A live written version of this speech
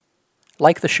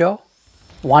Like the show?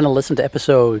 Want to listen to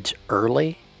episodes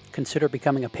early? Consider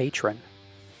becoming a patron.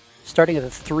 Starting at the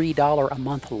 $3 a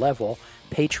month level,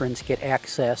 patrons get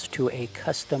access to a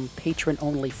custom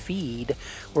patron-only feed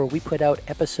where we put out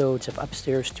episodes of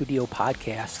Upstairs Studio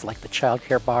podcasts like the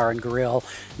Childcare Bar and Grill,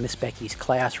 Miss Becky's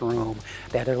Classroom,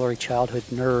 That Early Childhood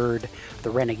Nerd,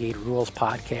 the Renegade Rules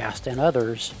podcast, and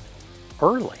others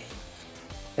early.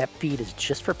 That feed is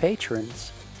just for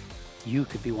patrons. You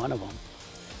could be one of them.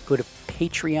 Go to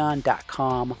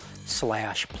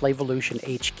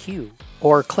patreon.com/PlayvolutionHQ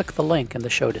or click the link in the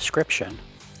show description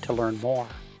to learn more.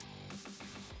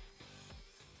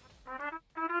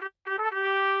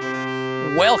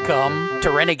 Welcome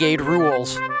to Renegade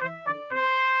Rules.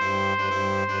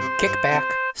 Kick back,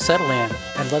 settle in,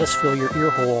 and let us fill your ear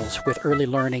holes with early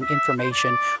learning,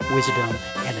 information, wisdom,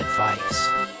 and advice.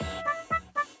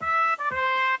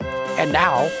 And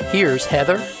now, here's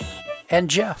Heather and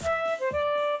Jeff.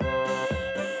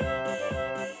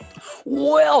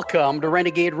 Welcome to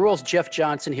Renegade Rules. Jeff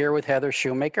Johnson here with Heather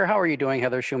Shoemaker. How are you doing,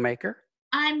 Heather Shoemaker?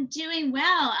 I'm doing well.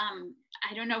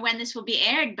 I don't know when this will be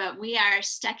aired, but we are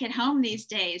stuck at home these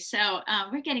days. So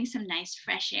we're getting some nice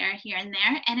fresh air here and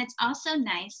there. And it's also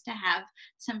nice to have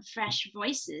some fresh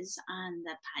voices on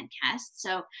the podcast.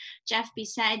 So Jeff,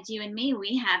 besides you and me,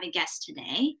 we have a guest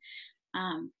today,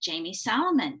 Jamie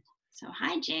Solomon. So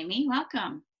hi, Jamie.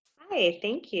 Welcome. Hi,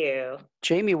 thank you.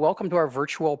 Jamie, welcome to our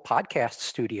virtual podcast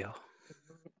studio.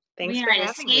 Thanks we for are at a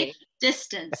having safe me.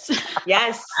 distance.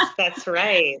 Yes, that's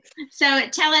right. So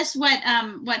tell us what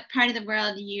part of the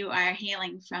world you are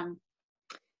hailing from.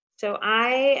 So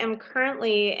I am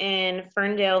currently in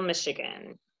Ferndale,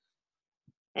 Michigan.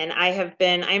 And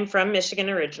I'm from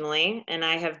Michigan originally, and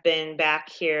I have been back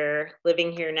here,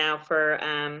 living here now for,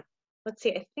 let's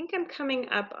see, I think I'm coming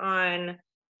up on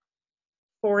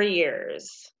 4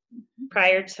 years.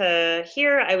 Prior to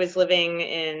here, I was living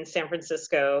in San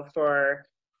Francisco for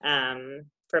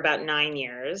about 9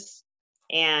 years,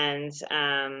 and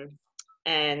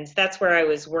that's where I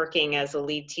was working as a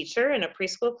lead teacher in a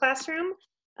preschool classroom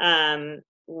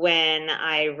when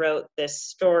I wrote this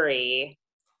story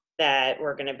that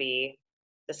we're going to be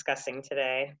discussing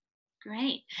today.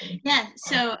 Great. Yeah.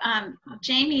 So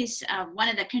Jamie's one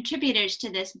of the contributors to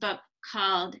this book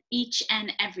called Each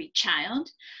and Every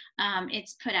Child.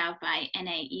 It's put out by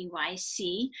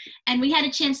NAEYC. And we had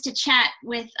a chance to chat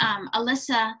with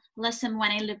Alyssa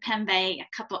Mwene-Lupembe a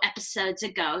couple episodes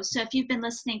ago. So if you've been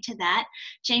listening to that,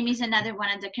 Jamie's another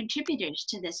one of the contributors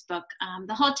to this book.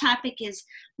 The whole topic is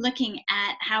looking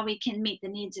at how we can meet the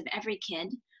needs of every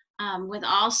kid with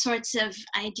all sorts of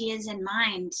ideas in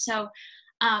mind. So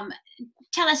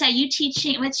tell us, are you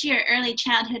teaching, what's your early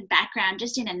childhood background,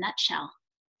 just in a nutshell?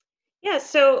 Yeah,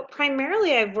 so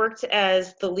primarily I've worked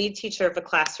as the lead teacher of a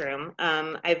classroom.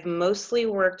 I've mostly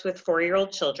worked with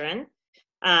 4-year-old children.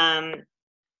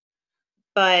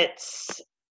 But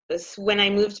when I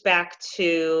moved back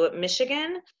to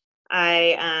Michigan,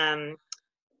 I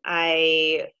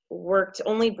worked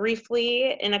only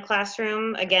briefly in a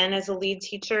classroom, again as a lead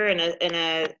teacher and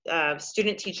a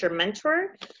student teacher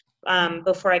mentor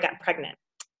before I got pregnant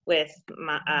with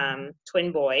my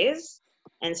twin boys.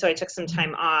 And so I took some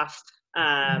time off.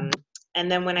 And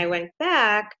then when I went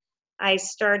back, I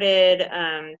started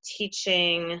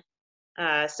teaching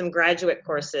some graduate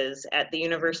courses at the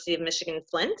University of Michigan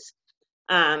Flint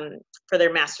for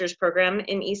their master's program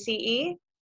in ECE.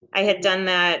 I had done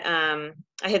that. I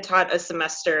had taught a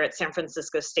semester at San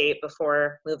Francisco State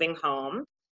before moving home.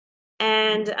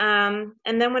 And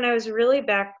then when I was really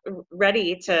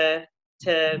ready to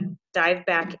dive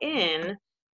back in,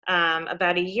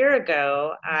 about a year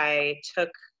ago, I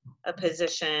took a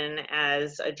position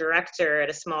as a director at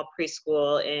a small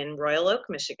preschool in Royal Oak,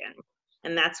 Michigan.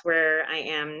 And that's where I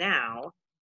am now,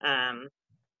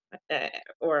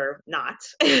 or not,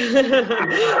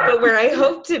 but where I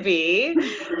hope to be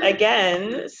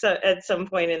again, so at some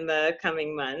point in the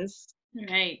coming months.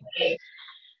 Right.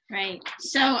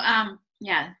 So,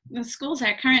 yeah, the schools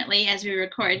are currently, as we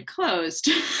record, closed.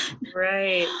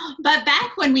 Right. But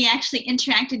back when we actually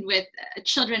interacted with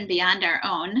children beyond our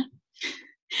own,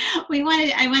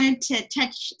 I wanted to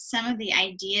touch some of the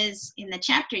ideas in the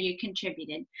chapter you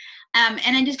contributed. And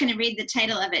I'm just going to read the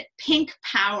title of it, Pink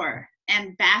Power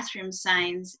and Bathroom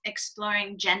Signs,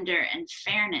 Exploring Gender and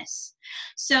Fairness.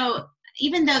 So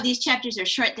even though these chapters are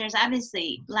short, there's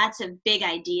obviously lots of big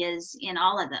ideas in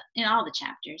all the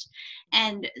chapters.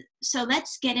 And so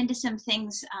let's get into some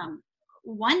things.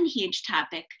 One huge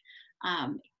topic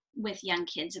with young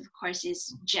kids, of course,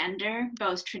 is gender,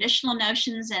 both traditional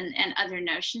notions and other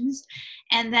notions.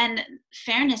 And then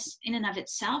fairness in and of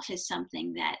itself is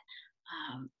something that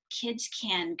kids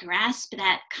can grasp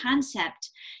that concept,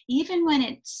 even when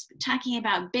it's talking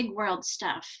about big world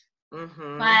stuff.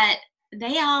 Mm-hmm. But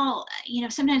they all,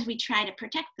 sometimes we try to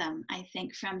protect them, I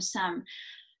think, from some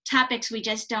topics we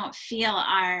just don't feel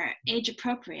are age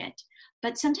appropriate.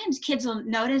 But sometimes kids will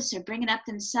notice or bring it up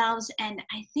themselves. And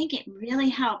I think it really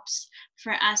helps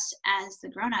for us as the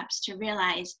grown-ups to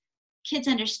realize kids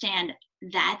understand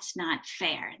that's not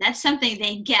fair. That's something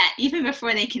they get even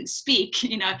before they can speak.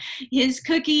 His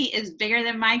cookie is bigger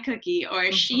than my cookie,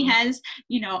 or she has,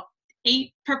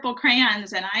 8 purple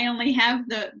crayons and I only have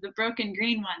the broken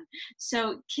green one.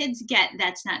 So kids get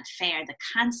that's not fair. The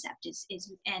concept is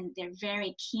and they're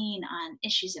very keen on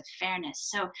issues of fairness.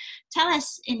 So tell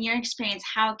us, in your experience,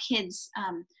 how kids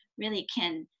really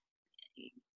can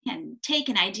take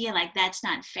an idea like that's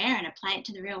not fair and apply it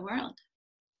to the real world.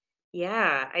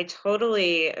 Yeah, I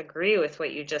totally agree with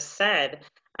what you just said.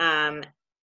 And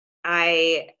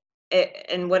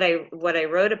what I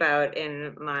wrote about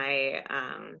in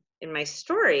my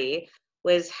story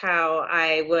was how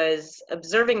I was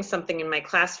observing something in my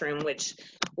classroom, which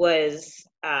was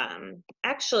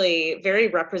actually very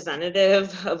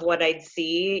representative of what I'd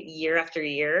see year after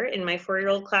year in my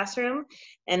 4-year-old classroom,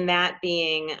 and that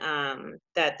being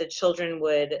that the children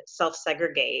would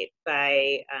self-segregate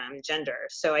by gender.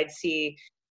 So I'd see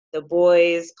the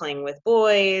boys playing with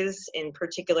boys in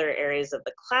particular areas of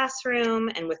the classroom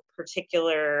and with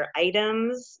particular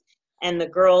items, and the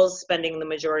girls spending the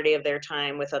majority of their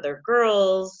time with other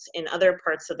girls in other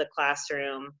parts of the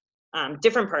classroom,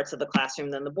 different parts of the classroom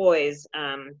than the boys,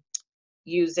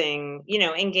 using,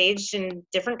 engaged in a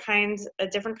different kind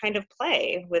of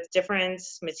play with different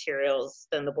materials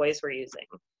than the boys were using.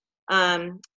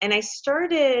 And I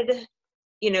started,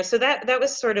 so that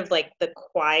was sort of like the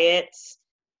quiet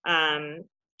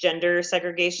gender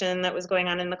segregation that was going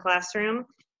on in the classroom,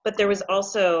 but there was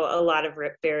also a lot of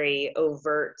very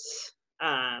overt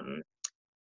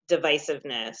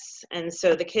divisiveness. And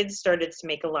so the kids started to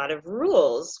make a lot of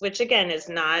rules, which again is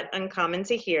not uncommon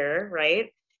to hear,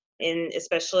 right?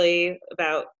 Especially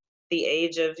about the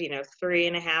age of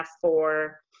 3.5,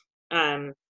 4,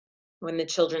 when the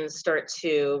children start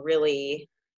to really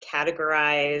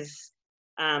categorize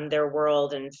their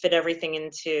world and fit everything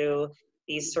into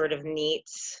these sort of neat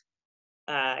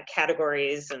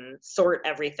categories and sort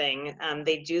everything.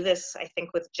 They do this, I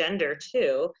think, with gender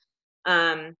too.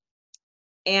 And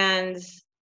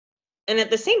at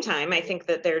the same time, I think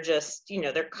that they're just,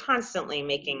 they're constantly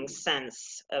making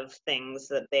sense of things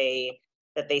that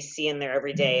they see in their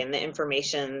everyday and the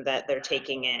information that they're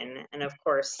taking in. And of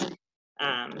course,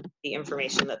 the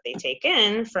information that they take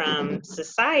in from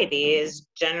society is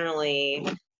generally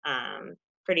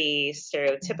pretty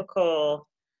stereotypical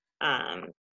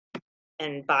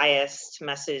and biased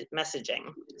messaging.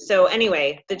 So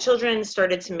anyway, the children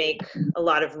started to make a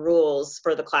lot of rules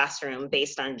for the classroom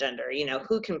based on gender,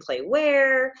 who can play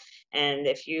where, and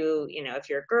if you're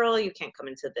a girl, you can't come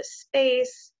into this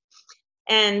space.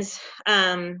 And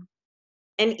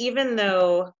even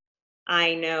though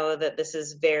I know that this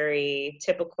is very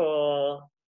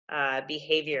typical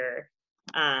behavior,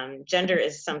 gender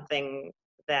is something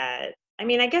that,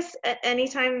 I guess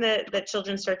anytime that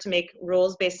children start to make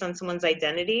rules based on someone's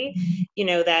identity,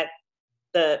 that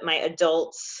my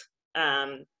adult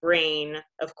brain,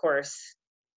 of course,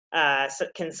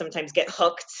 can sometimes get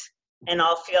hooked, and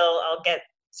I'll get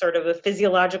sort of a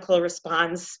physiological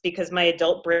response because my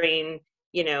adult brain,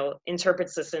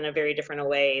 interprets this in a very different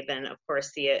way than, of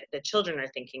course, the children are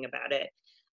thinking about it.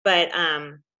 But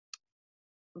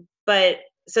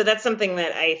so that's something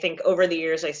that I think over the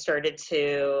years I started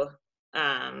to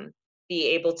be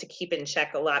able to keep in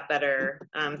check a lot better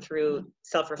through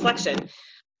self-reflection.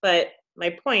 But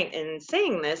my point in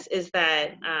saying this is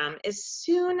that as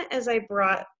soon as I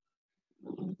brought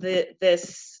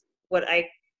what I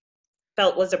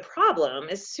felt was a problem,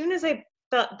 as soon as I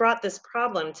brought this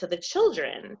problem to the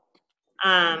children,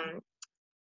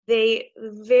 they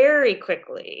very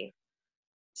quickly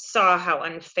saw how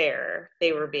unfair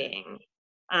they were being,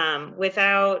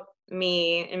 without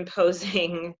me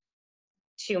imposing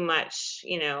too much,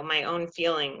 my own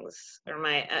feelings or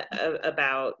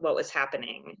about what was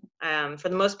happening. For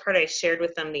the most part, I shared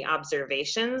with them the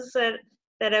observations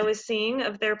that I was seeing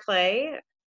of their play,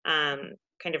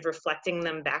 kind of reflecting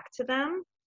them back to them.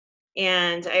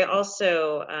 And I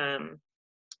also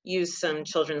use some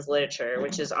children's literature,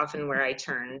 which is often where I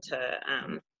turn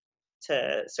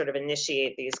to sort of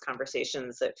initiate these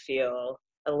conversations that feel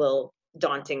a little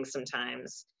daunting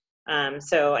sometimes.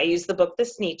 So I use the book The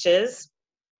Sneetches,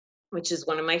 which is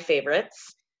one of my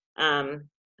favorites.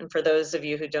 And for those of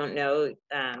you who don't know,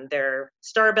 there are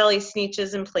star-bellied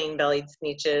sneetches and plain-bellied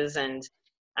sneetches, and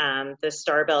the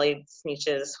star-bellied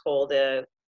sneetches hold a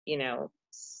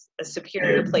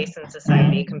superior place in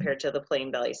society compared to the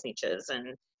plain-bellied sneetches,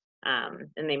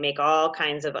 and they make all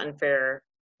kinds of unfair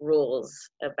rules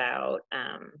about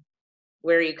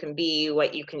where you can be,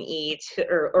 what you can eat,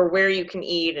 or where you can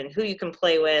eat and who you can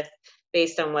play with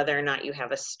based on whether or not you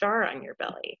have a star on your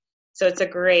belly. So it's a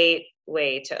great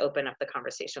way to open up the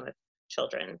conversation with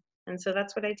children. And so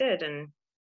that's what I did.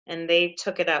 And they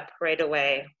took it up right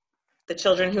away. The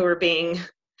children who were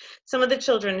some of the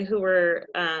children who were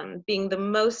being the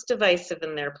most divisive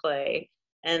in their play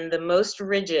and the most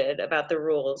rigid about the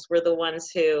rules were the ones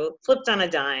who flipped on a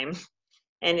dime.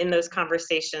 And in those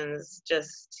conversations,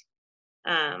 just,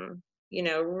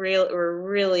 were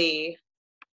really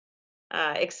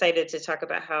excited to talk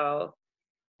about how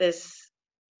this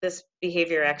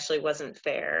behavior actually wasn't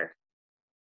fair.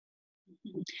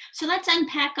 So let's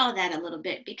unpack all that a little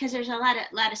bit, because there's a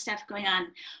lot of stuff going on.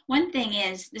 One thing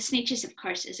is The Sneetches, of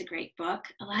course, is a great book.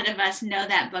 A lot of us know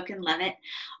that book and love it.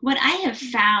 What I have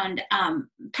found,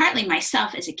 partly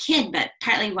myself as a kid, but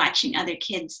partly watching other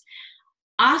kids,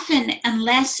 often,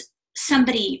 unless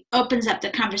somebody opens up the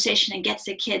conversation and gets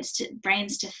the kids'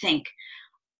 brains to think,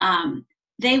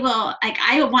 they will, like,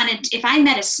 if I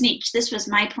met a sneetch, this was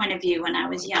my point of view when I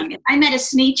was young. If I met a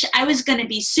sneetch, I was going to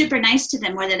be super nice to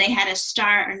them, whether they had a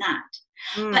star or not.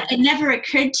 But it never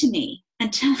occurred to me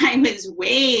until I was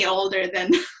way older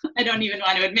than, I don't even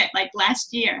want to admit, like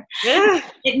last year. Yeah.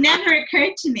 It never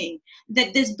occurred to me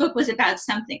that this book was about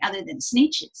something other than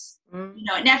sneetches.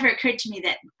 It never occurred to me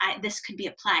that this could be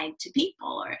applied to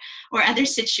people or other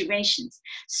situations.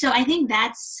 So I think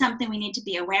that's something we need to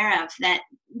be aware of, that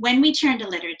when we turn to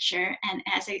literature, and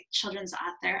as a children's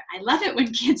author, I love it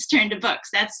when kids turn to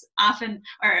books. That's often,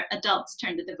 or adults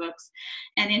turn to the books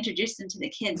and introduce them to the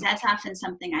kids. That's often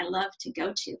something I love to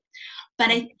go to.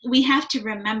 But we have to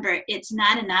remember it's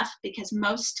not enough, because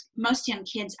most young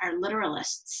kids are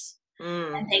literalists.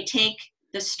 And they take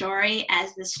the story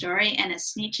as the story, and a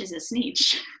sneetch is a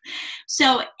sneetch.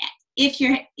 So if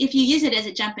you use it as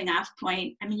a jumping off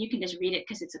point, I mean, you can just read it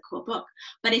because it's a cool book.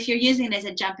 But if you're using it as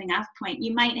a jumping off point,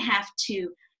 you might have to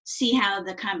see how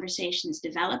the conversations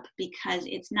develop, because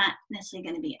it's not necessarily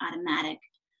going to be automatic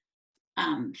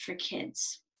for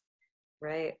kids.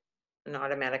 Right. An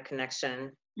automatic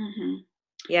connection. Mm-hmm.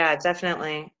 Yeah,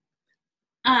 definitely.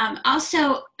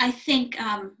 Also, I think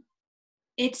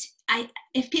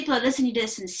if people are listening to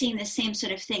this and seeing the same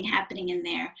sort of thing happening in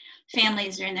their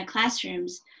families or in their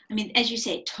classrooms, I mean, as you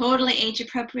say, totally age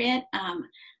appropriate.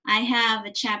 I have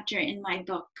a chapter in my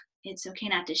book, It's Okay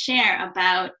Not to Share,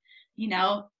 about,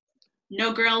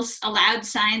 no girls allowed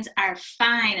signs are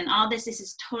fine, and all this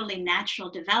is totally natural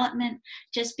development.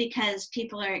 Just because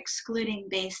people are excluding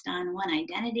based on one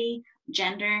identity,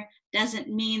 gender, doesn't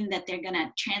mean that they're going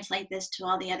to translate this to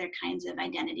all the other kinds of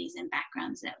identities and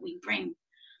backgrounds that we bring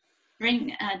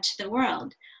to the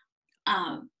world.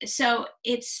 So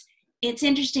it's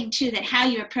interesting too that how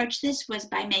you approach this was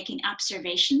by making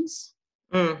observations.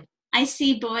 I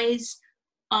see boys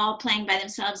all playing by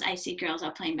themselves. I see girls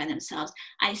all playing by themselves.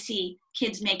 I see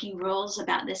kids making rules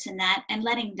about this and that and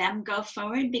letting them go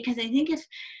forward, because I think if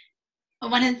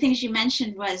one of the things you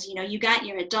mentioned was, you got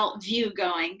your adult view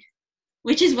going,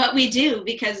 which is what we do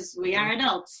because we are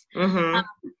adults. Mm-hmm.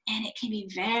 And it can be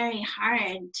very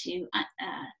hard to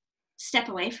step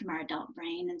away from our adult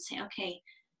brain and say, okay,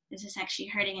 is this actually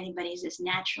hurting anybody? Is this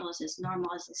natural? Is this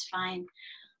normal? Is this fine?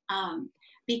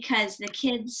 Because the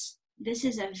kids, this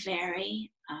is a very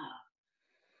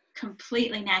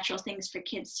completely natural things for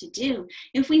kids to do.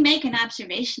 If we make an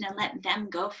observation and let them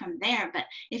go from there, but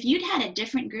if you'd had a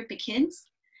different group of kids,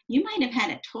 you might have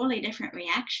had a totally different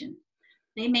reaction.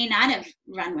 They may not have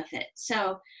run with it.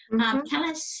 So tell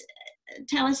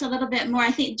us a little bit more.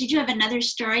 I think, did you have another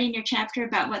story in your chapter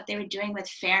about what they were doing with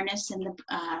fairness and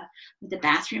the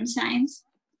bathroom signs?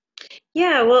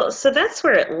 Yeah, well, so that's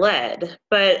where it led,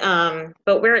 but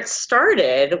where it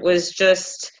started was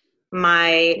just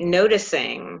my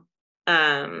noticing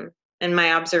and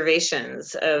my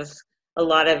observations of a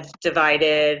lot of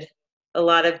divided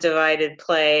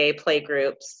play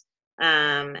groups.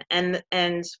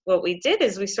 And what we did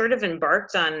is we sort of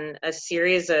embarked on a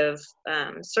series of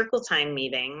circle time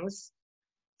meetings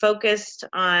focused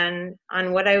on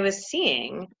what I was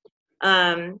seeing.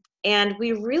 And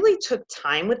we really took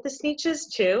time with the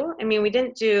sneetches too. I mean, we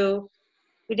didn't do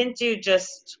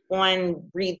just one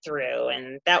read through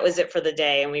and that was it for the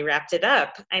day and we wrapped it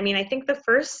up. I mean, I think the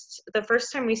first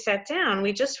time we sat down,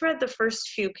 we just read the first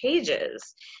few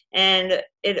pages and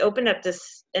it opened up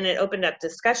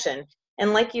discussion.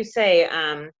 And like you say,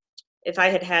 if I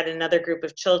had had another group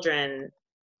of children,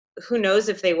 who knows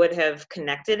if they would have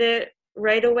connected it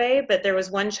right away, but there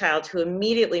was one child who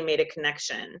immediately made a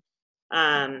connection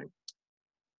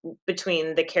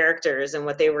between the characters and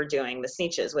what they were doing, the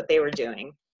Sneetches, what they were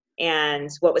doing, and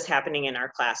what was happening in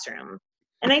our classroom.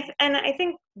 And I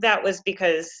think that was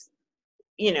because,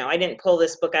 you know, I didn't pull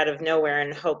this book out of nowhere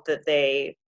and hope that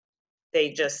they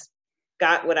just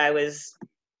got what I was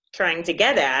trying to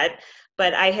get at,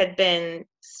 but I had been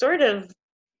sort of,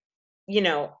 you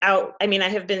know, I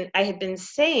had been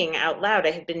saying out loud,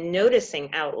 I had been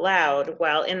noticing out loud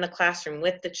while in the classroom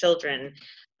with the children,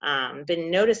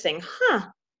 been noticing,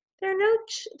 there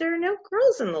are no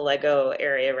girls in the Lego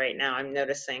area right now. I'm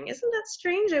noticing, isn't that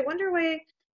strange? I wonder why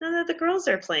none of the girls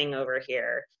are playing over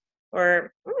here.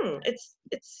 Or it's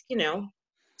you know,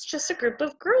 it's just a group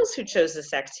of girls who chose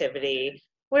this activity.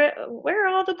 Where are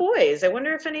all the boys? I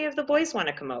wonder if any of the boys want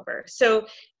to come over. So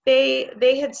they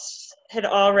had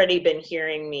already been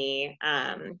hearing me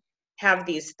have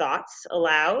these thoughts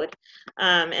aloud,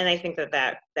 and I think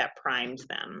that primed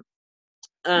them.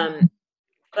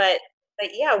 But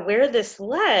yeah, where this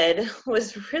led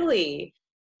was really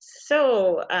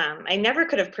so, I never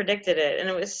could have predicted it, and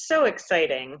it was so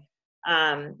exciting.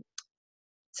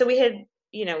 So we had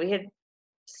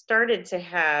started to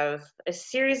have a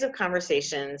series of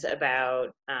conversations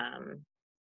about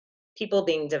people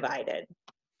being divided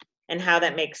and how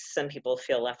that makes some people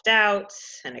feel left out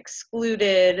and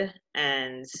excluded,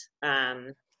 and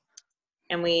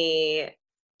we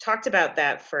talked about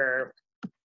that for,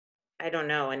 I don't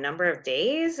know, a number of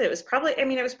days. It was probably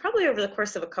over the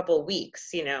course of a couple of weeks,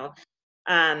 you know.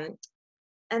 And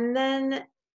then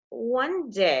one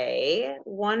day,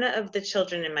 one of the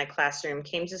children in my classroom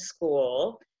came to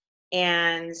school,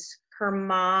 and her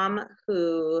mom,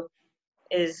 who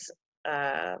was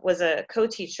a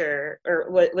co-teacher, or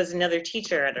was another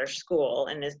teacher at our school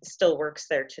and still works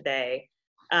there today,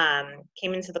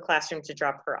 came into the classroom to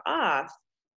drop her off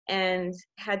and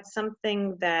had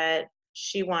something that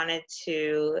she wanted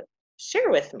to share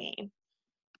with me.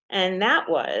 And that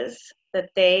was that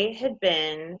they had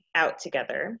been out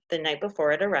together the night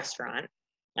before at a restaurant.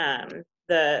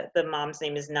 The mom's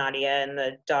name is Nadia and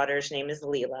the daughter's name is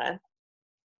Leela.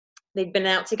 They'd been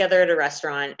out together at a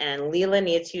restaurant, and Leela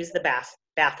needed to use the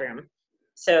bathroom.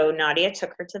 So Nadia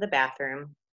took her to the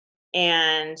bathroom.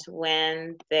 And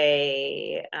when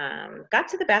they got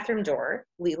to the bathroom door,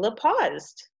 Leela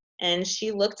paused, and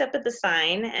she looked up at the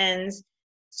sign and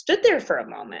stood there for a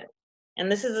moment. And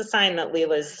this is a sign that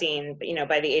Leela's seen, you know,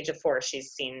 by the age of 4,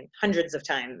 she's seen hundreds of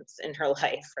times in her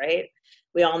life, right?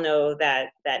 We all know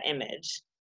that image.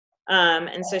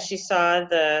 And so she saw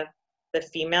the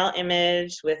female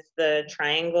image with the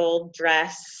triangle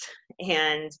dress,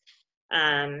 and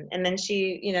then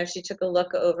she took a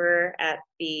look over at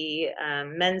the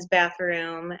men's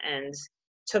bathroom and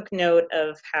took note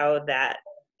of how that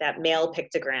male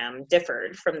pictogram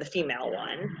differed from the female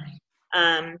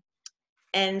one.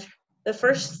 And the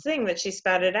first thing that she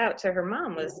spouted out to her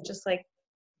mom was just like,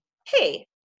 "Hey,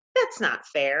 that's not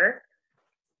fair."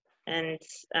 And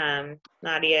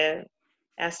Nadia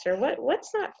asked her,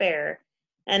 "What's not fair?"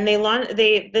 And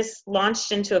this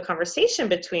launched into a conversation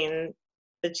between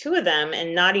the two of them,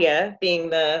 and Nadia, being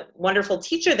the wonderful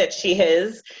teacher that she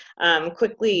is,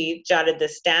 quickly jotted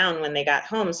this down when they got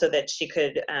home so that she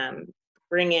could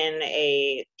bring in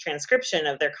a transcription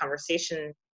of their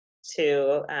conversation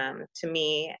to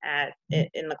me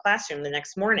in the classroom the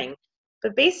next morning.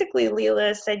 But basically,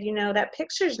 Leela said, "You know, that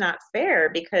picture's not fair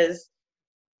because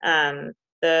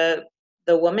the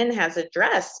woman has a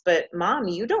dress, but Mom,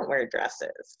 you don't wear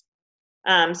dresses."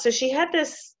 So she had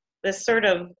this sort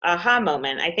of aha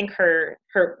moment. I think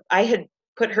I had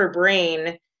put her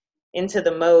brain into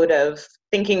the mode of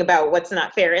thinking about what's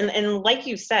not fair. And like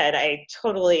you said, I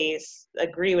totally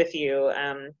agree with you.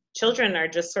 Children are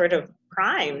just sort of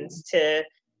primed to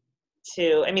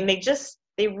I mean,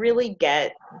 they really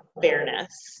get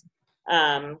fairness,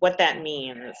 what that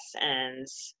means, and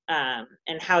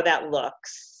how that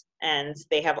looks. And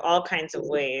they have all kinds of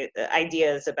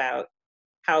ideas about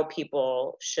how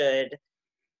people should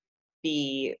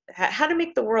be, how to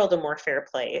make the world a more fair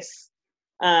place.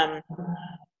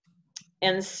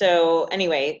 And so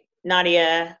anyway,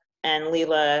 Nadia and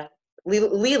Leela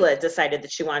decided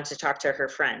that she wanted to talk to her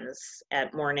friends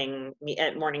at morning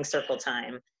circle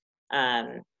time,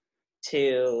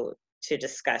 to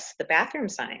discuss the bathroom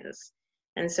signs.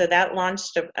 And so that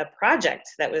launched a project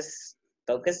that was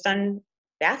focused on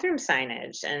bathroom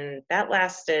signage, and that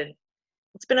lasted,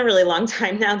 it's been a really long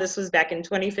time now. This was back in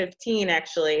 2015,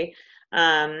 actually.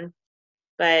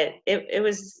 But it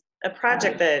was a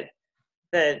project that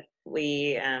that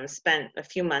we spent a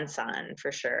few months on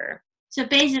for sure. So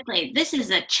basically, this is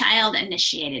a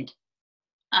child-initiated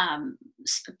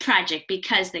project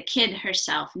because the kid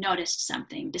herself noticed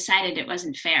something, decided it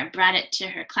wasn't fair, brought it to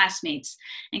her classmates,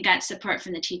 and got support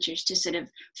from the teachers to sort of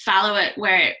follow it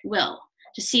where it will,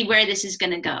 to see where this is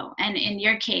going to go. And in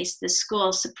your case, the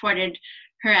school supported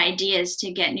her ideas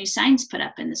to get new signs put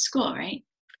up in the school, right?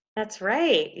 That's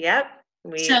right. Yep.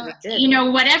 We did. You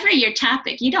know, whatever your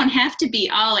topic, you don't have to be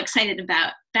all excited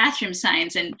about bathroom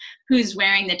signs and who's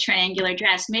wearing the triangular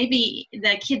dress. Maybe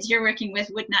the kids you're working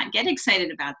with would not get excited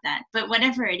about that. But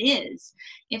whatever it is,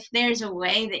 if there's a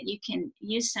way that you can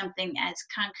use something as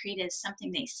concrete as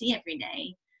something they see every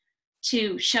day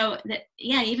to show that,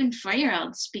 yeah, even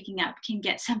 4-year-olds speaking up can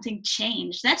get something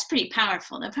changed, that's pretty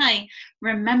powerful. They'll probably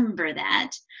remember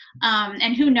that.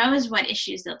 And who knows what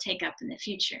issues they'll take up in the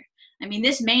future. I mean,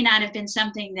 this may not have been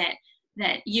something that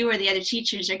you or the other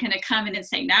teachers are going to come in and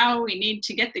say, now we need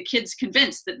to get the kids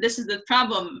convinced that this is the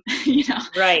problem, you know,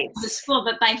 right, the school.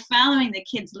 But by following the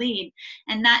kids' lead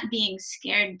and not being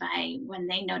scared by when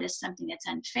they notice something that's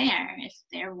unfair, if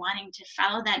they're wanting to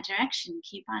follow that direction,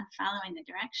 keep on following the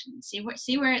direction.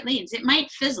 See where it leads. It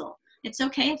might fizzle. It's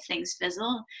okay if things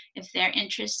fizzle, if their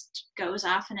interest goes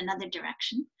off in another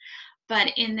direction.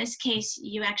 But in this case,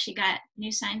 you actually got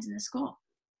new signs in the school.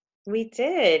 We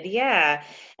did, yeah.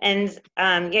 And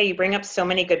yeah, you bring up so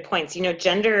many good points. You know,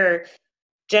 gender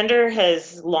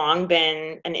has long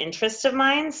been an interest of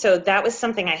mine, so that was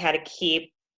something I had to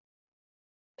keep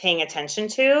paying attention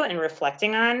to and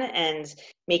reflecting on, and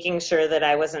making sure that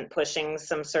I wasn't pushing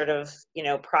some sort of, you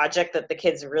know, project that the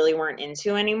kids really weren't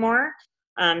into anymore.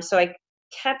 So I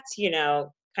kept, you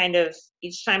know, kind of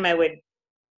each time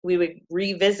we would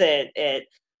revisit it,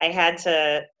 I had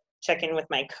to check in with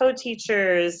my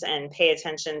co-teachers and pay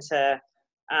attention to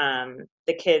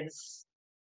the kids,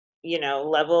 you know,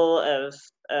 level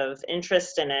of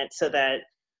interest in it, so that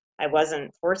I wasn't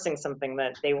forcing something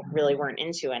that they really weren't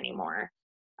into anymore.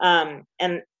 And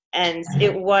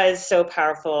it was so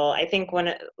powerful. I think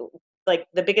like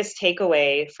the biggest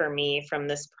takeaway for me from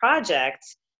this project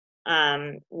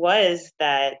was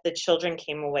that the children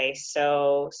came away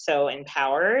so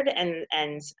empowered,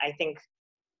 and I think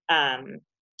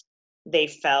they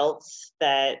felt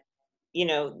that, you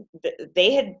know,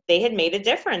 they had made a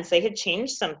difference. They had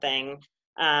changed something,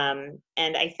 and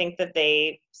I think that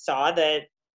they saw that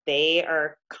they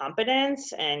are competent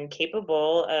and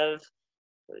capable of,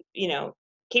 you know,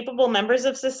 capable members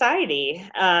of society.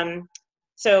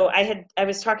 So I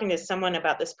was talking to someone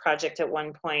about this project at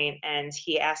one point, and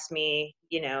he asked me,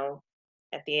 you know,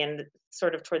 at the end,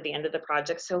 sort of toward the end of the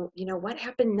project, so, you know, what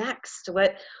happened next?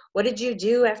 What did you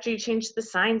do after you changed the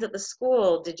signs at the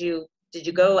school? Did you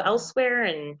go elsewhere,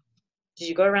 and did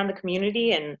you go around the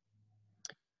community? And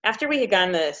after we had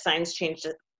gotten the signs changed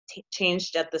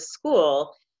at the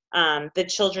school, the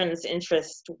children's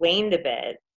interest waned a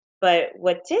bit. But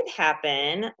what did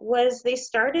happen was they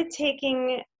started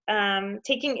taking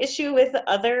issue with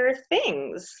other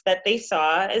things that they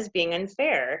saw as being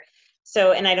unfair.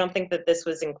 So, and I don't think that this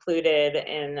was included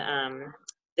in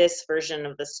this version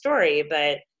of the story,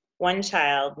 but one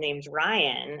child named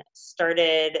Ryan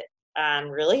started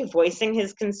really voicing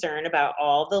his concern about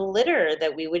all the litter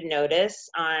that we would notice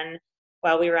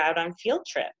while we were out on field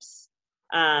trips.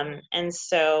 And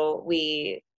so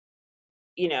we,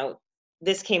 you know,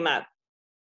 this came up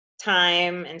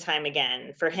time and time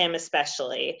again for him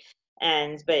especially,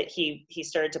 but he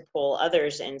started to pull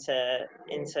others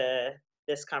into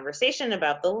this conversation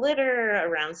about the litter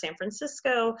around San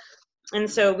Francisco. And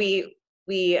so we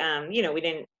you know, we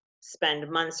didn't spend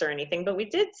months or anything, but we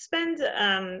did spend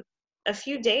a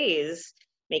few days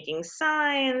making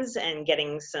signs and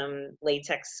getting some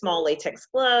small latex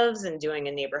gloves and doing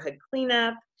a neighborhood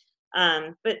cleanup.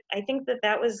 But I think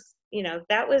that was, you know,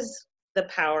 that was the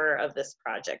power of this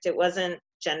project. It wasn't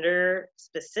gender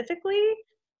specifically,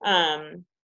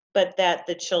 but that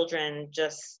the children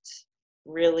just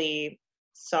really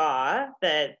saw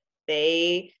that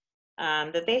they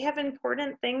have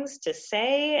important things to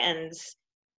say,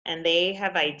 and they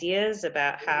have ideas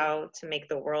about how to make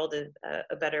the world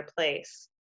a better place.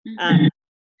 Mm-hmm.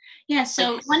 Yeah,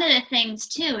 so one of the things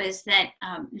too is that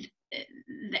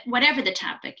whatever the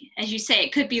topic, as you say,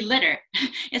 it could be litter.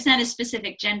 It's not a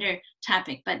specific gender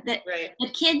topic, but that the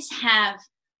kids have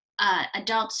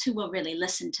adults who will really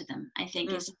listen to them, I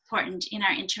think is important in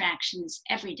our interactions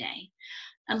every day.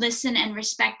 listen and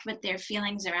respect what their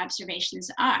feelings or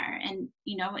observations are. And,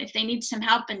 if they need some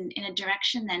help in a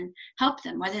direction, then help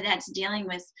them, whether that's dealing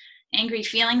with angry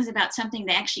feelings about something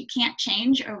they actually can't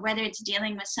change, or whether it's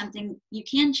dealing with something you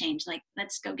can change, like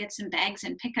let's go get some bags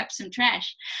and pick up some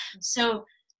trash. So,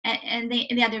 and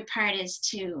the other part is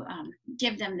to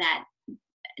give them that,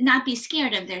 not be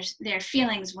scared of their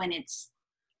feelings when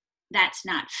that's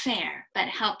not fair, but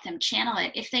help them channel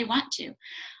it if they want to.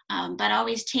 But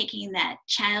always taking that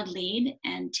child lead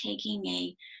and taking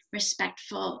a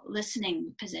respectful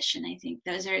listening position. I think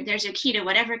there's a key to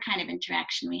whatever kind of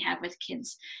interaction we have with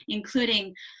kids,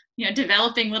 including,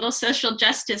 developing little social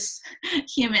justice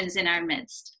humans in our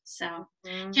midst. So,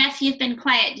 Jeff, you've been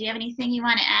quiet. Do you have anything you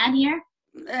want to add here?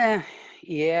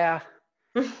 Yeah.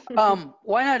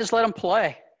 Why not just let them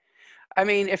play? I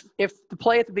mean, if the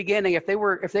play at the beginning, if they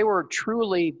were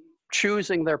truly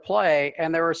choosing their play,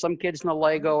 and there were some kids in the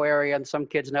Lego area and some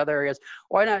kids in other areas,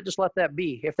 why not just let that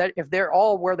be? If they're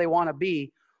all where they want to be,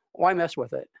 why mess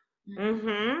with it?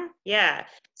 Yeah.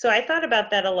 So I thought about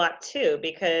that a lot too,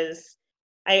 because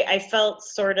I felt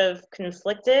sort of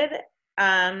conflicted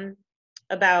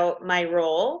about my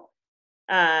role.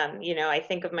 I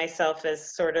think of myself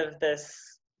as sort of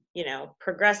this,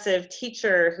 progressive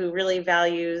teacher who really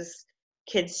values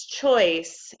kids'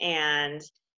 choice, and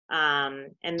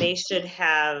they should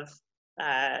have,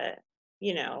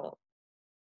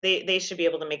 they should be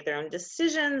able to make their own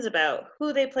decisions about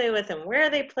who they play with and where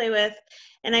they play with.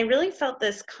 And I really felt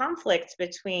this conflict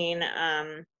between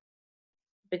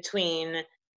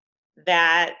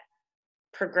that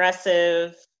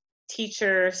progressive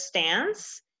teacher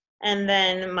stance and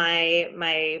then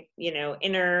my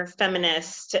inner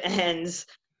feminist and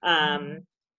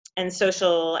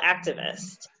social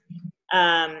activist.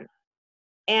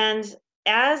 And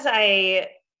as I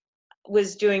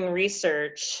was doing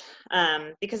research,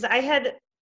 because I had,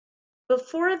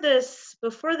 before this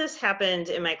happened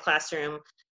in my classroom,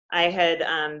 I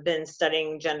had been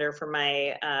studying gender for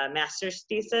my master's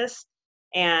thesis.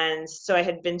 And so I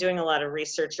had been doing a lot of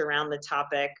research around the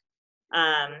topic.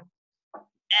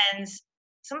 And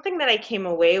something that I came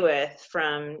away with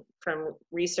from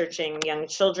researching young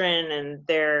children and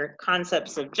their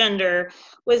concepts of gender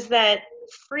was that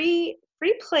free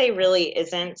play really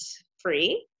isn't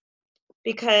free,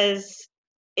 because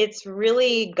it's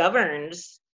really governed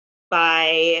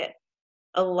by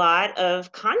a lot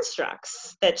of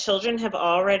constructs that children have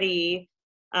already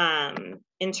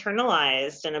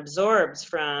internalized and absorbed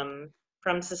from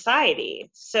society.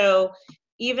 So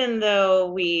even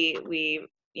though we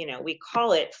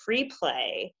call it free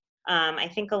play, I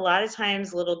think a lot of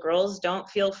times little girls don't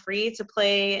feel free to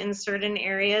play in certain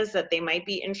areas that they might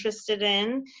be interested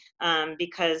in,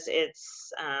 because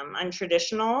it's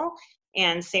untraditional,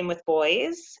 and same with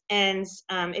boys. And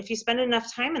if you spend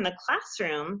enough time in the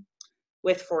classroom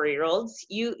with 4-year-olds,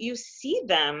 you see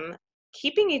them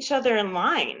keeping each other in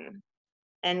line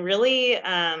and really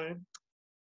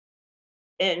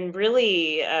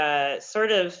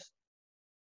sort of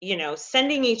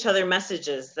sending each other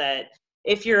messages that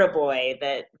if you're a boy,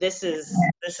 that this is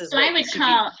So I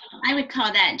would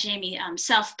call that, Jamie,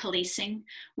 self-policing,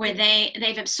 where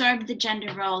they've absorbed the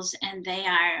gender roles, and they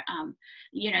are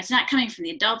it's not coming from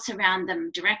the adults around them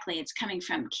directly, it's coming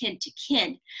from kid to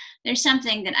kid. There's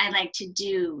something that I like to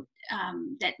do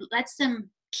that lets them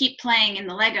keep playing in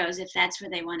the Legos if that's where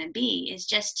they want to be, is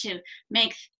just to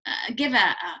give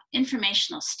a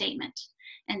informational statement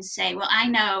and say, well, I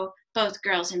know both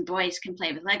girls and boys can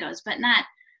play with Legos, but not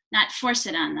force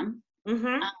it on them.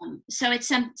 So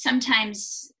it's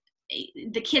sometimes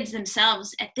the kids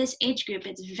themselves at this age group,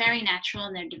 it's very natural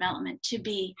in their development to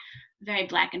be very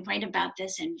black and white about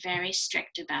this and very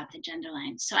strict about the gender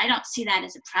lines. So I don't see that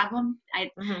as a problem.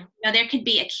 There could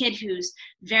be a kid who's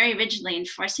very rigidly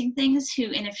enforcing things who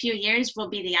in a few years will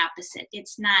be the opposite.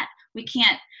 It's not, we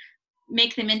can't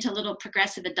make them into little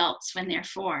progressive adults when they're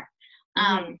 4.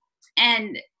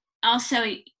 And also,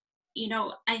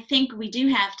 I think we do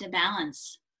have to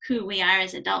balance who we are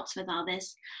as adults with all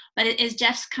this. But it is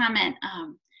Jeff's comment.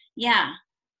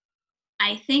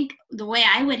 I think the way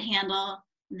I would handle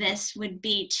this would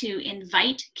be to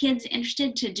invite kids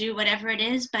interested to do whatever it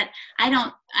is, but I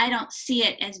don't see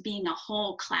it as being a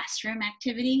whole classroom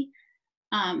activity,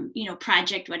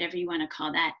 project, whatever you want to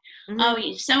call that. Oh,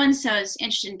 if so-and-so's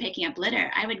interested in picking up litter,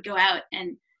 I would go out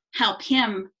and help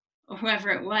him, or whoever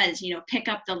it was, pick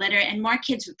up the litter, and more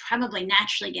kids would probably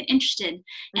naturally get interested,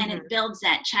 and it builds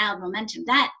that child momentum.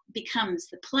 That becomes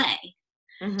the play,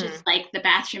 just like the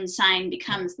bathroom sign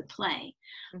becomes the play.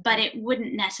 But it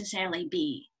wouldn't necessarily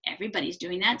be everybody's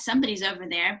doing that. Somebody's over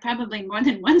there, probably more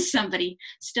than one somebody,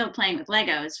 still playing with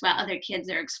Legos while other kids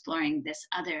are exploring this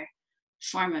other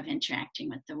form of interacting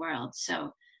with the world.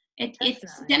 So it's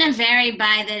going to vary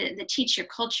by the teacher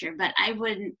culture, but I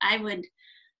would, I'm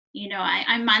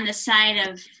on the side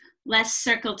of less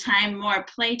circle time, more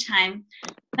play time.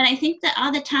 But I think that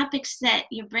all the topics that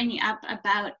you're bringing up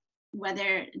about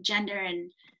whether gender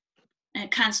and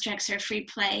constructs are free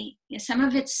play, some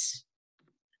of it's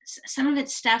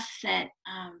stuff that,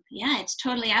 it's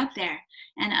totally out there.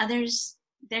 And others,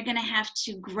 they're going to have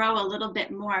to grow a little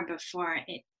bit more before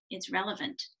it's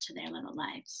relevant to their little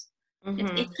lives.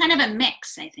 Mm-hmm. It's kind of a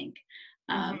mix, I think,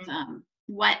 of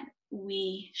what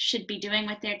we should be doing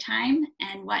with their time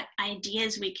and what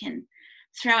ideas we can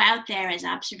throw out there as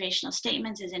observational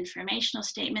statements, as informational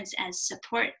statements, as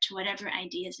support to whatever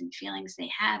ideas and feelings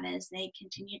they have as they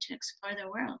continue to explore the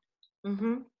world.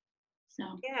 Mm-hmm.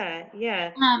 So yeah.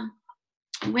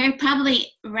 We're probably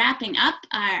wrapping up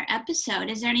our episode.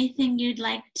 Is there anything you'd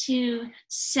like to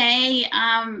say,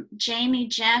 Jamie,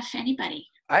 Jeff, anybody?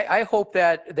 I hope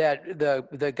that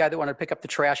the guy that wanted to pick up the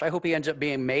trash, I hope he ends up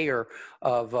being mayor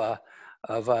of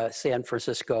San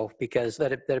Francisco, because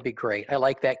that'd be great. I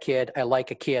like that kid. I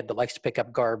like a kid that likes to pick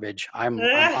up garbage. I'm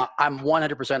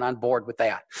 100% on board with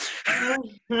that.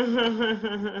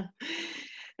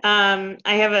 I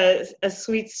have a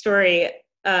sweet story.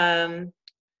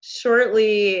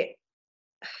 Shortly,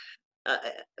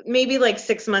 maybe like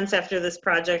 6 months after this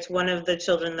project, one of the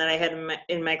children that I had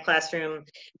in my classroom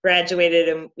graduated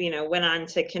and went on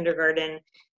to kindergarten,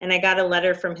 and I got a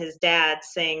letter from his dad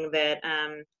saying that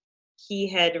he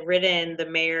had written the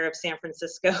mayor of San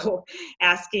Francisco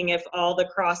asking if all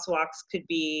the crosswalks could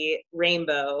be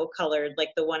rainbow colored, like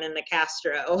the one in the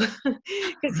Castro,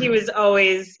 because he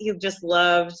just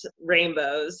loved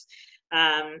rainbows.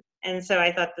 And so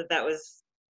I thought that was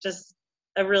just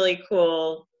a really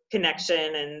cool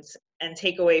connection and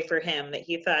takeaway for him, that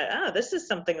he thought, oh, this is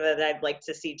something that I'd like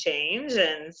to see change.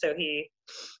 And so he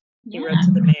wrote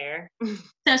to the mayor.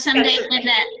 So someday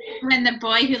when the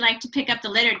boy who liked to pick up the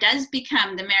litter does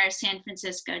become the mayor of San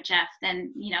Francisco, Jeff,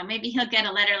 then, maybe he'll get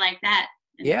a letter like that.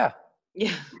 Yeah.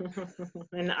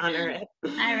 And honor it.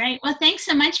 All right. Well, thanks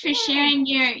so much for sharing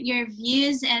your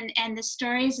views and the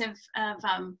stories of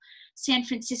San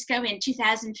Francisco in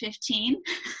 2015.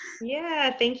 Yeah,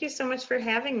 thank you so much for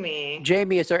having me.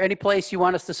 Jamie, is there any place you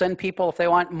want us to send people if they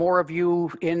want more of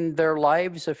you in their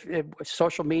lives, if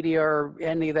social media or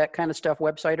any of that kind of stuff,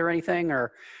 website or anything?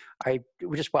 Or we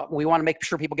want to make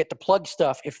sure people get to plug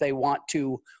stuff if they want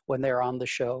to when they're on the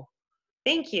show.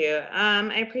 Thank you.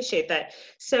 I appreciate that.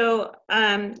 So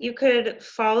you could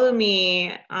follow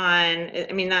me on,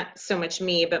 not so much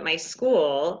me, but my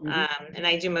school, and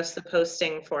I do most of the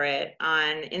posting for it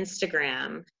on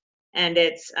Instagram, and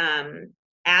it's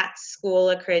at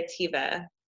Scuola Creativa.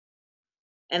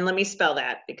 And let me spell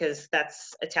that because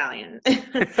that's Italian.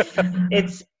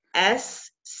 It's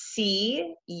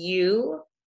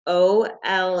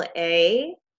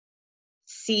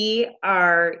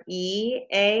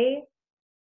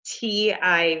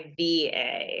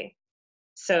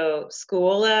So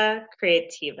Scuola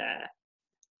Creativa.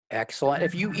 Excellent.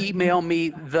 If you email me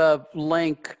the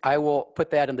link, I will put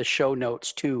that in the show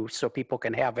notes too, so people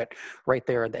can have it right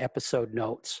there in the episode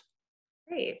notes.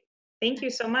 Great. Thank you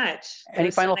so much.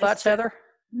 Any final thoughts, Heather?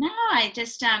 No, I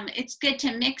just, it's good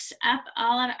to mix up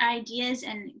all our ideas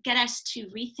and get us to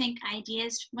rethink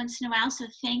ideas once in a while. So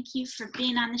thank you for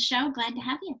being on the show. Glad to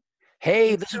have you.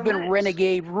 Hey, this has been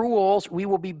Renegade Rules. We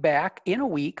will be back in a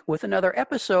week with another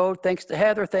episode. Thanks to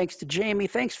Heather. Thanks to Jamie.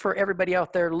 Thanks for everybody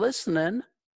out there listening.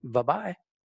 Bye-bye.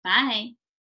 Bye.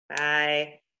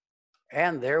 Bye.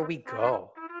 And there we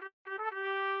go.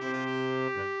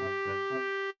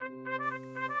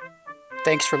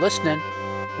 Thanks for listening.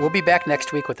 We'll be back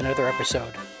next week with another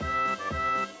episode.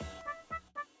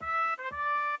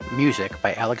 Music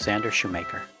by Alexander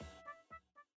Shoemaker.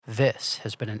 This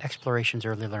has been an Explorations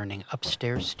Early Learning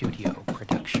Upstairs Studio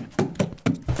production.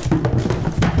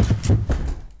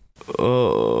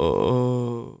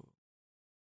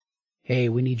 Hey,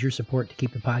 we need your support to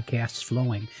keep the podcasts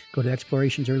flowing. Go to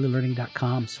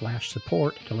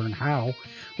explorationsearlylearning.com/support to learn how.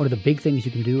 One of the big things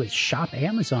you can do is shop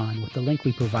Amazon with the link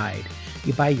we provide.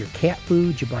 You buy your cat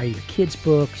food, you buy your kids'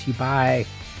 books, you buy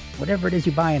whatever it is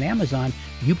you buy on Amazon,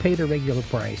 you pay the regular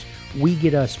price. We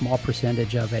get a small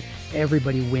percentage of it.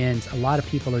 Everybody wins. A lot of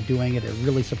people are doing it. It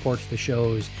really supports the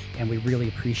shows, and we really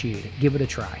appreciate it. Give it a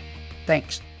try.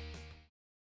 Thanks.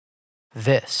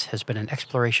 This has been an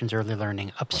Explorations Early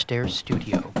Learning Upstairs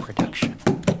Studio production.